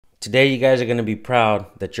Today you guys are going to be proud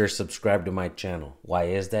that you're subscribed to my channel. Why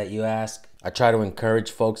is that, you ask? I try to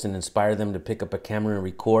encourage folks and inspire them to pick up a camera and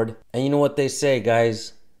record. And you know what they say,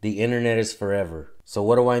 guys? The internet is forever. So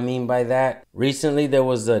what do I mean by that? Recently there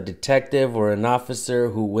was a detective or an officer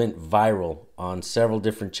who went viral on several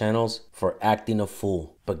different channels for acting a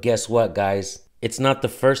fool. But guess what, guys? It's not the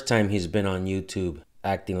first time he's been on YouTube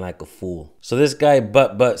acting like a fool. So this guy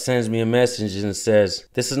Butt sends me a message and says,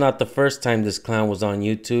 this is not the first time this clown was on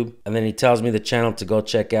YouTube. And then he tells me the channel to go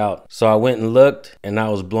check out. So I went and looked and I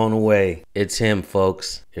was blown away. It's him,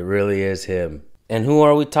 folks. It really is him. And who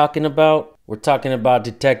are we talking about? We're talking about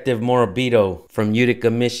Detective Morabito from Utica,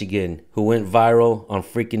 Michigan, who went viral on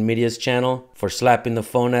Freaking Media's channel for slapping the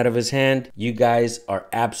phone out of his hand. You guys are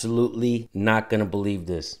absolutely not gonna believe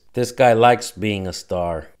this. This guy likes being a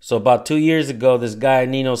star. So about 2 years ago, this guy,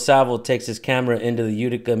 Nino Salvo, takes his camera into the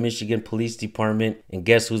Utica, Michigan Police Department. And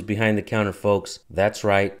guess who's behind the counter, folks? That's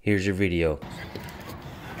right, here's your video.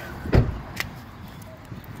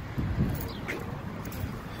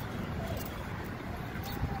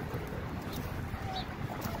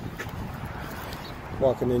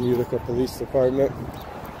 Walking in Utica Police Department.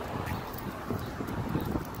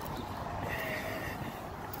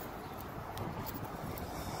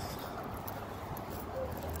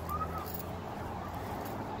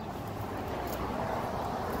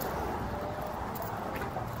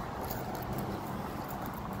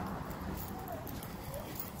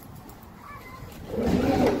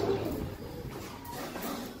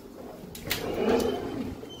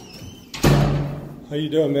 How you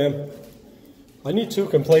doing, ma'am? I need 2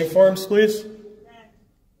 complaint forms, please.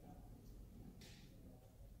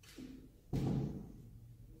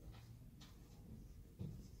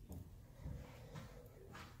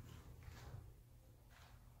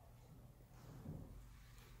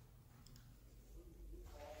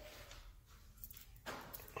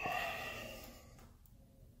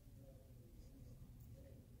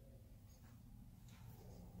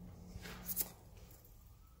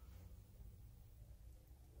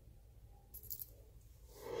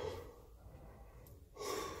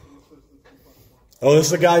 Oh, this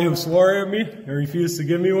is the guy who swore at me and refused to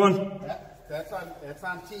give me one? That's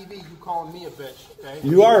on TV, you calling me a bitch, okay?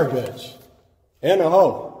 You are a bitch. And a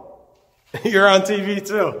hoe. You're on TV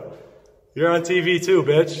too. You're on TV too,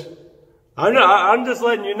 bitch. I'm just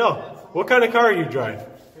letting you know. What kind of car you drive?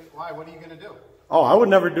 Why? What are you going to do? Oh, I would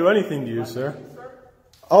never do anything to you, sir.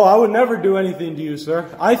 Oh, I would never do anything to you, sir.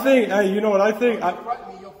 I think, hey, you know what I think? If you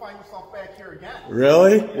threaten me, you'll find yourself back here again.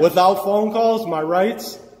 Really? Without phone calls? My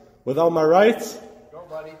rights? Without my rights? Go,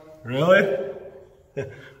 buddy. Really?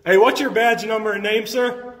 Hey, what's your badge number and name,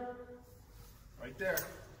 sir? Right there.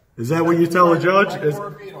 Is that what you tell a judge?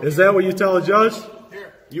 Is that what you tell a judge?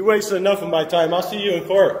 Here. You wasted enough of my time. I'll see you in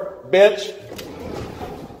court, bitch.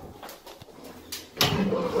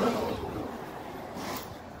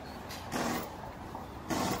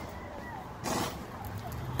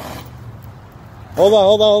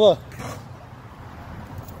 Hold on.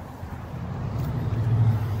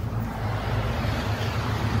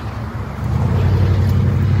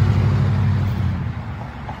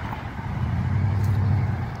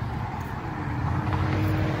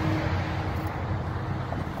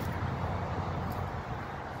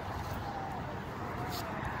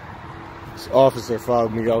 This officer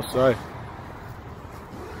followed me outside.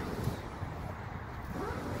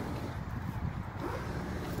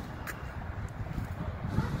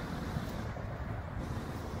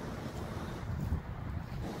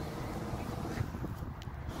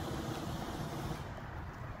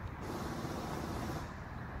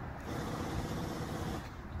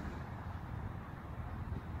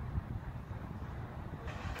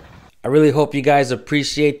 I really hope you guys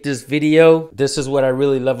appreciate this video. This is what I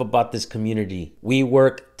really love about this community. We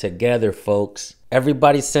work together, folks.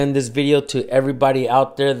 Everybody send this video to everybody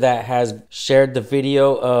out there that has shared the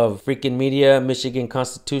video of Freaking Media, Michigan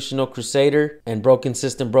Constitutional Crusader, and Broken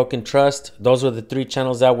System, Broken Trust. Those were the 3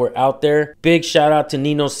 channels that were out there. Big shout out to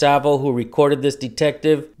Nino Salvo, who recorded this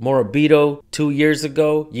detective, Morabito, 2 years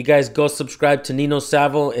ago. You guys go subscribe to Nino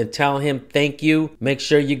Salvo and tell him thank you. Make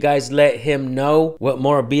sure you guys let him know what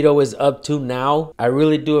Morabito is up to now. I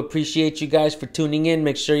really do appreciate you guys for tuning in.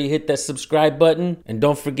 Make sure you hit that subscribe button. And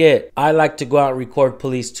don't forget, I like to go out and record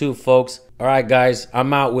police too, folks. All right, guys,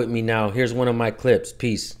 I'm out with me now. Here's one of my clips.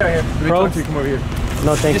 Peace. Let me talk to you. Come over here.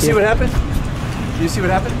 No, thank you. Did you see what happened? Did you see what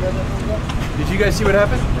happened? Did you guys see what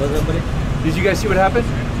happened? Did you guys see what happened?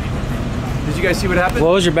 Did you guys see what happened?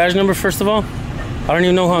 What was your badge number, first of all? I don't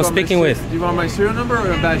even know who I'm speaking with. Do you want my serial number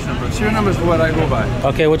or a badge number? Serial number is what I go by.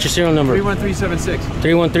 Okay, what's your serial number? 31376.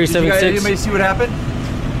 31376. Anybody see what happened?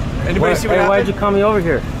 Anybody see what happened? Why'd you call me over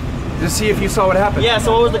here? to see if you saw what happened. Yeah,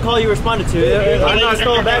 so what was the call you responded to? I don't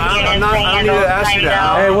need to ask you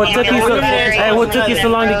that. Hey, what took you so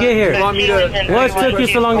long to get here? What took you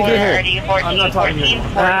so long to get here? I'm not talking to you.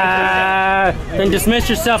 Then dismiss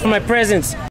yourself from my presence.